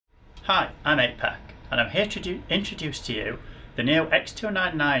Hi, I'm APEC, and I'm here to introduce to you the new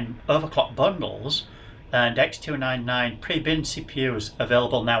X299 Overclock Bundles and X299 pre-bin CPUs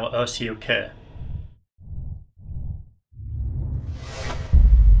available now at OCUK.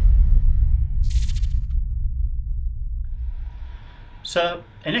 So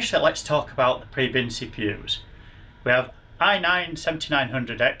initially let's talk about the pre-bin CPUs. We have i9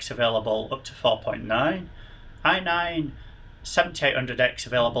 7900X available up to 4.9, i9 7800X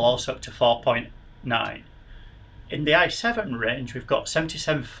available also up to 4.9. In the i7 range we've got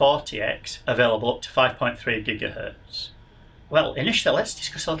 7740X available up to 5.3 GHz. Well, initially let's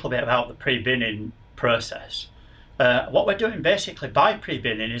discuss a little bit about the pre-binning process. What we're doing basically by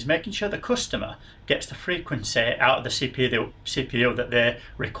pre-binning is making sure the customer gets the frequency out of the CPU that they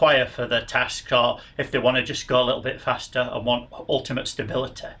require for their task, or if they want to just go a little bit faster and want ultimate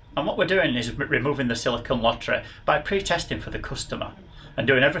stability. And what we're doing is removing the silicon lottery by pre-testing for the customer and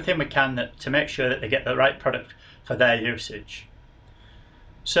doing everything we can to make sure that they get the right product for their usage.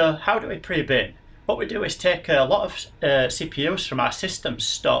 So how do we pre-bin? What we do is take a lot of CPUs from our system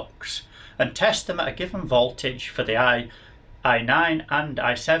stocks and test them at a given voltage for the i9 and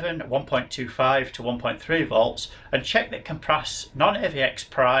i7 1.25 to 1.3 volts and check that it can pass non-AVX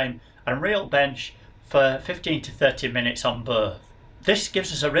prime and real bench for 15 to 30 minutes on both. This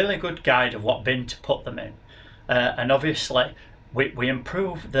gives us a really good guide of what bin to put them in, and obviously we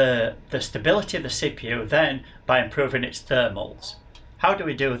improve the stability of the CPU then by improving its thermals. How do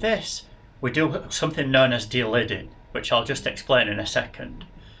we do this? We do something known as delidding, which I'll just explain in a second.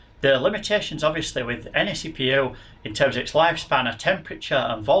 The limitations obviously with any CPU in terms of its lifespan are temperature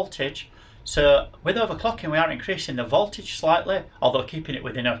and voltage. So with overclocking we are increasing the voltage slightly, although keeping it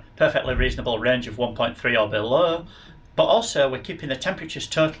within a perfectly reasonable range of 1.3 or below. But also we're keeping the temperatures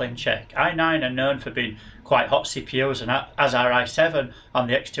totally in check. i9 are known for being quite hot CPUs, and as are i7 on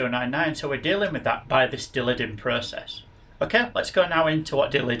the X299, so we're dealing with that by this delidding process. Okay, let's go now into what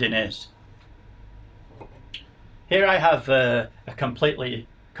delidding is. Here I have a completely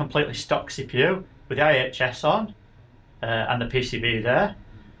stock CPU with the IHS on and the PCB there.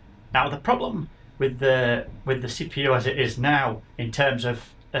 Now the problem with the CPU as it is now in terms of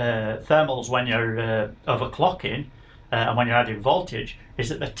thermals when you're overclocking and when you're adding voltage is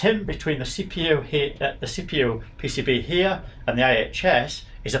that the TIM between the CPU here, the CPU PCB here and the IHS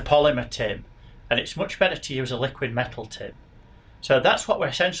is a polymer TIM, and it's much better to use a liquid metal TIM. So that's what we're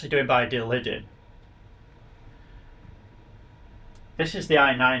essentially doing by delidding. This is the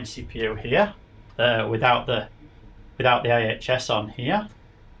i9 CPU here, without the IHS on here.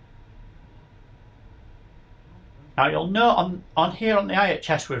 Now you'll note on here on the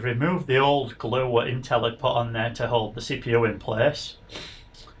IHS we've removed the old glue what Intel had put on there to hold the CPU in place.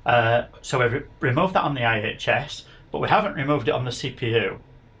 So we've removed that on the IHS, but we haven't removed it on the CPU.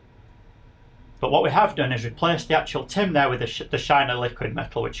 But what we have done is replace the actual TIM there with the shiny liquid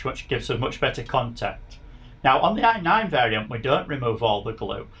metal, which gives us much better contact. Now on the i9 variant we don't remove all the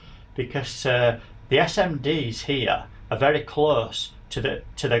glue because the SMDs here are very close to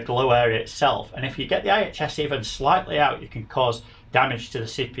the glue area itself, and if you get the IHS even slightly out you can cause damage to the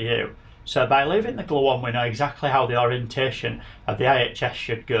CPU. So by leaving the glue on we know exactly how the orientation of the IHS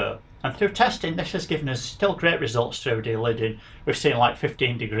should go, and through testing this has given us still great results through delidding. We've seen like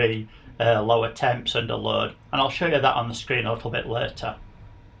 15-degree lower temps under load, and I'll show you that on the screen a little bit later.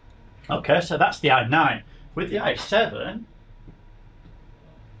 Okay, so that's the i9. With the i7,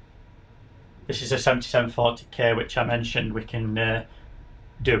 this is a 7740K, which I mentioned we can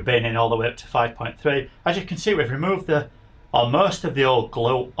do binning all the way up to 5.3. As you can see, we've removed most of the old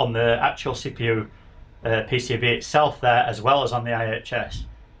glue on the actual CPU PCB itself there, as well as on the IHS,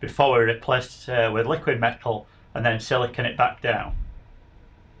 before we replace with liquid metal and then silicon it back down.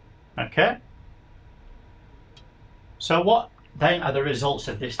 Okay. So what then are the results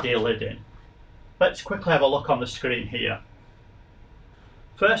of this delidding? Let's quickly have a look on the screen here.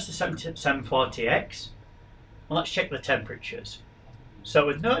 First the 7740X, and let's check the temperatures. So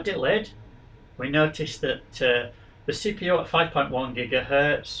with no delid, we notice that the CPU at 5.1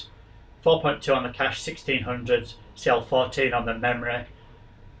 GHz, 4.2 on the cache, 1600, CL14 on the memory,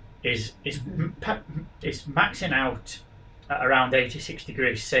 is maxing out at around 86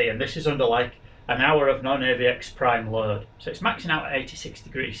 degrees C, and this is under like an hour of non-AVX prime load. So it's maxing out at 86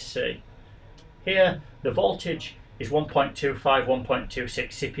 degrees C. Here, the voltage is 1.25, 1.26,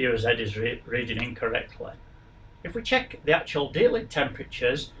 CPU Z is reading incorrectly. If we check the actual delid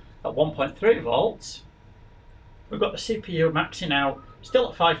temperatures at 1.3 volts, we've got the CPU maxing out,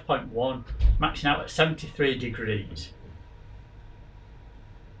 still at 5.1, maxing out at 73 degrees.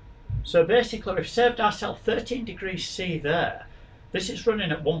 So basically we've saved ourselves 13 degrees C there, This is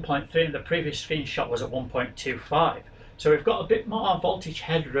running at 1.3 and the previous screenshot was at 1.25. So we've got a bit more voltage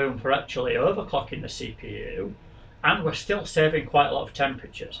headroom for actually overclocking the CPU, and we're still saving quite a lot of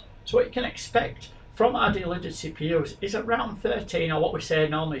temperatures. So what you can expect from our Delidded CPUs is around 13, or what we say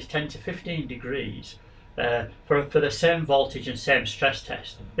normally is 10 to 15 degrees for the same voltage and same stress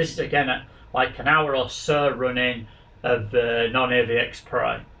test. This is again at like an hour or so running of non-AVX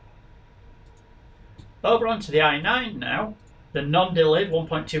Prime. Over onto the i9 now. The non-Delidd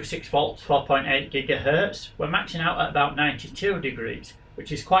 1.26 volts, 4.8 gigahertz. We're maxing out at about 92 degrees,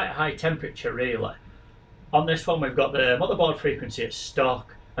 which is quite a high temperature really. On this one we've got the motherboard frequency at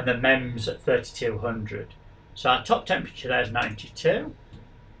stock and the MEMS at 3200. So our top temperature there is 92.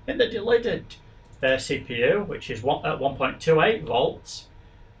 In the Delidded CPU, which is at 1.28 volts,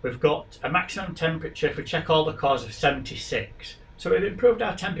 we've got a maximum temperature, if we check all the cores, of 76. So we've improved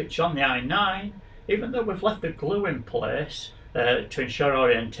our temperature on the i9, even though we've left the glue in place to ensure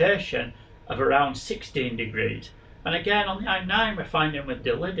orientation, of around 16 degrees. And again on the i9 we're finding with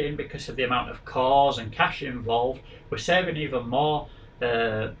Delidding, because of the amount of cores and cache involved, we're saving even more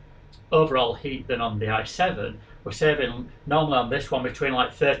overall heat than on the i7. We're saving normally on this one between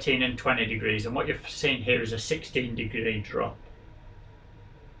like 13 and 20 degrees, and what you've seen here is a 16 degree drop.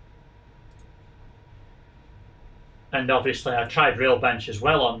 And obviously I tried real bench as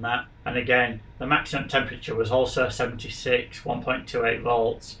well on that, and again the maximum temperature was also 76, 1.28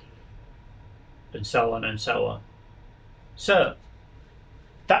 volts, and so on and so on. So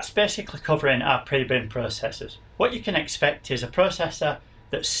that's basically covering our pre-bin processors. What you can expect is a processor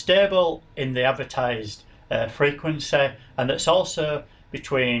that's stable in the advertised frequency, and that's also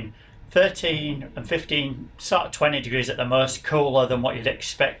between 13 and 15, sort of 20 degrees at the most, cooler than what you'd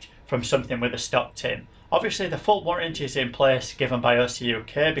expect from something with a stock tin. Obviously the full warranty is in place given by OC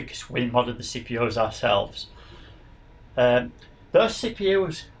UK because we modded the CPUs ourselves. Those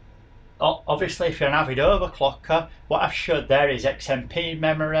CPUs, obviously if you're an avid overclocker, what I've showed there is XMP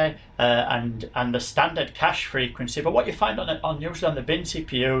memory and the standard cache frequency, but what you find usually on the bin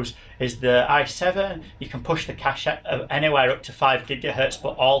CPUs is the i7, you can push the cache anywhere up to 5 gigahertz,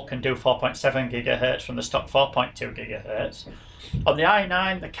 but all can do 4.7 gigahertz from the stock 4.2 gigahertz. On the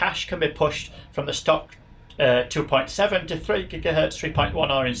i9 the cache can be pushed from the stock 2.7 to 3 gigahertz, 3.1,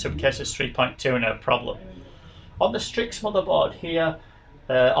 or in some cases 3.2, no problem. On the Strix motherboard here,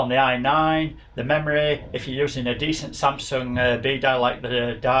 on the i9, the memory, if you're using a decent Samsung B-die like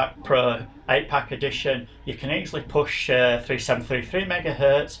the Dark Pro 8-pack edition, you can easily push 3733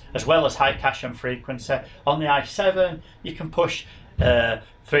 megahertz as well as high cache and frequency. On the i7 you can push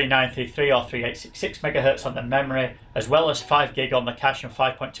 3933 or 3866 megahertz on the memory, as well as 5 gig on the cache and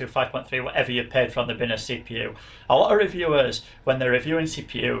 5.2, 5.3, whatever you paid for on the binner CPU. A lot of reviewers, when they're reviewing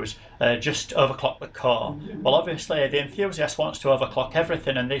CPUs, just overclock the core. Well, obviously the enthusiast wants to overclock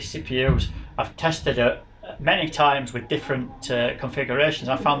everything, and these CPUs, I've tested it many times with different configurations.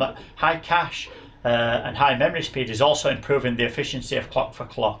 I found that high cache and high memory speed is also improving the efficiency of clock for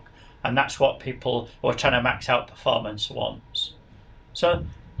clock, and that's what people who are trying to max out performance wants. So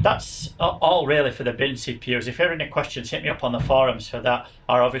that's all really for the bin CPUs. If you have any questions, hit me up on the forums for that,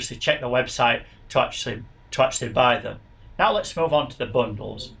 or obviously check the website to actually buy them. Now let's move on to the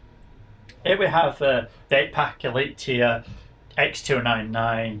bundles. Here we have the 8-pack Elite Tier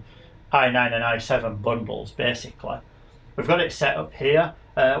X299 i9 and i7 bundles. Basically we've got it set up here.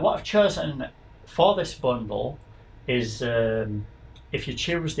 What I've chosen for this bundle is if you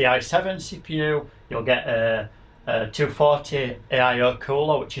choose the i7 CPU, you'll get a 240 AIO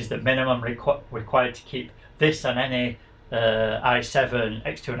cooler, which is the minimum required to keep this and any i7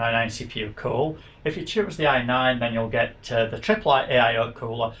 X299 CPU cool. If you choose the i9, then you'll get the triplet AIO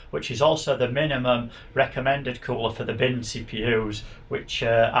cooler, which is also the minimum recommended cooler for the bin CPUs, which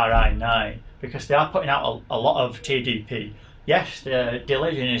are i9, because they are putting out a lot of TDP. Yes, the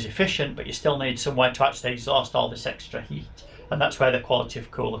Delidding is efficient, but you still need somewhere to actually exhaust all this extra heat, and that's where the quality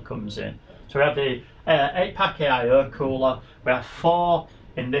of cooler comes in. So we have the 8-pack AIO cooler. We have 4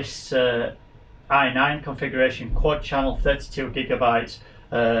 in this i9 configuration, quad channel, 32 gigabytes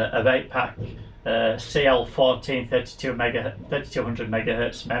of 8-pack CL14 3200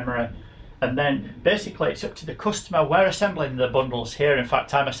 megahertz memory. And then basically it's up to the customer. We're assembling the bundles here. In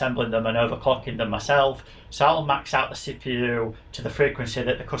fact, I'm assembling them and overclocking them myself. So I'll max out the CPU to the frequency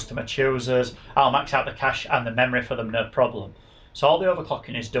that the customer chooses. I'll max out the cache and the memory for them, no problem. So all the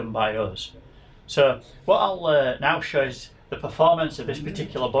overclocking is done by us. So what I'll now show is the performance of this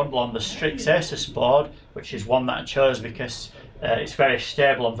particular bundle on the Strix Asus board, which is one that I chose because it's very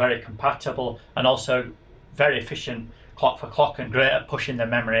stable and very compatible, and also very efficient clock for clock and great at pushing the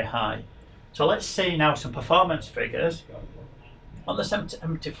memory high. So let's see now some performance figures. On the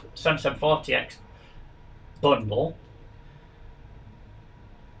 7740X bundle,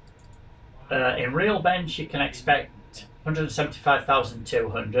 in real bench you can expect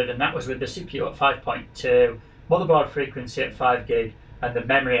 175,200, and that was with the CPU at 5.2, motherboard frequency at 5 gig, and the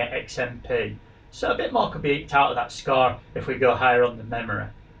memory at XMP. So a bit more could be eked out of that score if we go higher on the memory.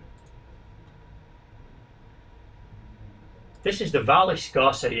 This is the Valley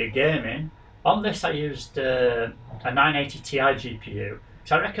score, so you're gaming. On this I used a 980 Ti GPU,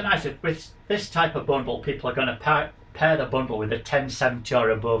 so I recognise that with this type of bundle people are going to pair the bundle with a 1070 or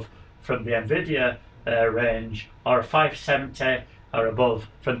above from the NVIDIA range, or a 570 or above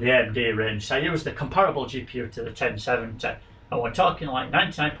from the AMD range. So I used the comparable GPU to the 1070, and we're talking like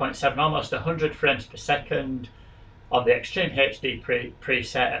 99.7, almost 100 frames per second on the Extreme HD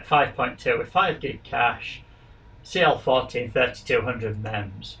preset at 5.2 with 5 gig cache, CL14 3200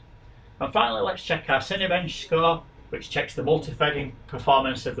 MEMS. And finally, let's check our Cinebench score, which checks the multi-threading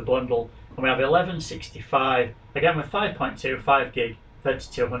performance of the bundle, and we have 1165, again with 5.2, 5 gig,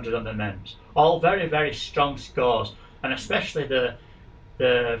 3200 on the MEMS. All very, very strong scores, and especially the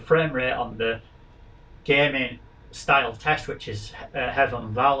frame rate on the gaming style test, which is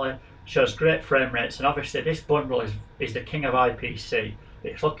Heaven Valley, shows great frame rates, and obviously this bundle is the king of IPC.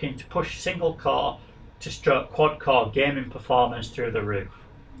 It's looking to push single core to stroke quad core gaming performance through the roof.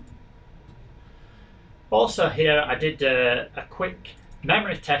 Also here I did a quick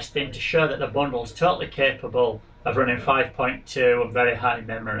memory testing to show that the bundle is totally capable of running 5.2 and very high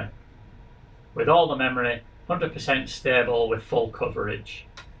memory, with all the memory 100% stable with full coverage.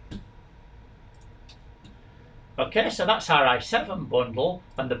 Okay, so that's our i7 bundle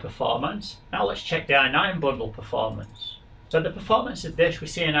and the performance. Now let's check the i9 bundle performance. So the performance of this we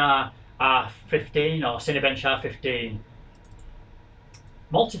see in our R15 or Cinebench R15.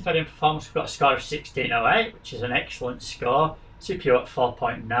 Multi-threading performance, we've got a score of 1608, which is an excellent score. CPU at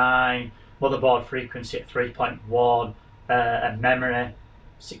 4.9, motherboard frequency at 3.1, and memory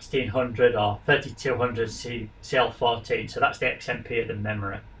 1600 or 3200 CL14. So that's the XMP of the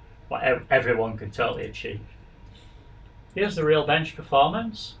memory, what everyone can totally achieve. Here's the real bench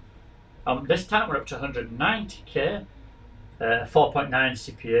performance. This time we're up to 190K, 4.9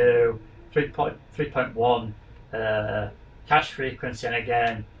 CPU, 3.1 cache frequency, and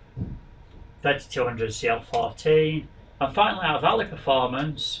again 3200 CL14. And finally our Valley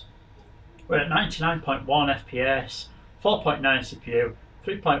performance, we're at 99.1 FPS, 4.9 CPU,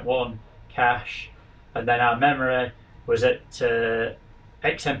 3.1 cache, and then our memory was at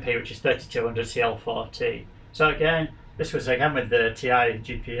XMP, which is 3200 CL14. So again, this was again with the TI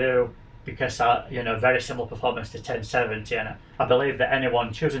GPU, because very similar performance to 1070, and I believe that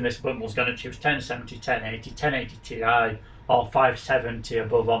anyone choosing this bundle is going to choose 1070, 1080, 1080 Ti, or 570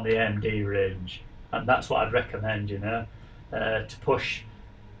 above on the AMD range, and that's what I'd recommend. To push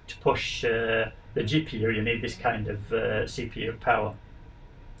the GPU, you need this kind of CPU power.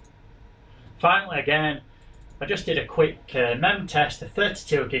 Finally, again, I just did a quick mem test, a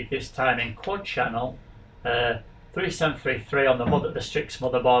 32 gig this time in quad channel. 3733 on the Strix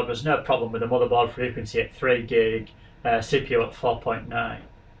motherboard was no problem with the motherboard frequency at 3 gig, CPU at 4.9.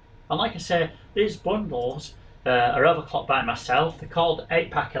 And like I say, these bundles are overclocked by myself. They're called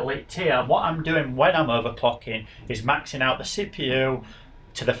 8-pack Elite Tier, and what I'm doing when I'm overclocking is maxing out the CPU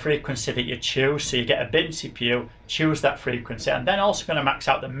to the frequency that you choose. So you get a bin CPU, choose that frequency, and then also going to max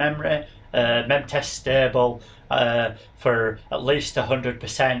out the memory, mem test stable for at least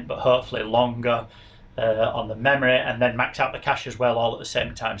 100%, but hopefully longer. On the memory, and then max out the cache as well, all at the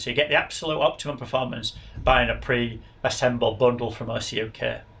same time. So you get the absolute optimum performance buying a pre-assembled bundle from OC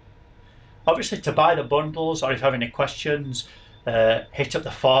UK. Obviously, to buy the bundles, or if you have any questions, hit up the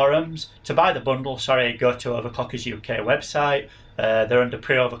forums. To buy the bundle, go to Overclockers UK website. They're under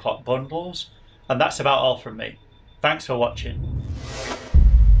pre-overclock bundles. And that's about all from me. Thanks for watching.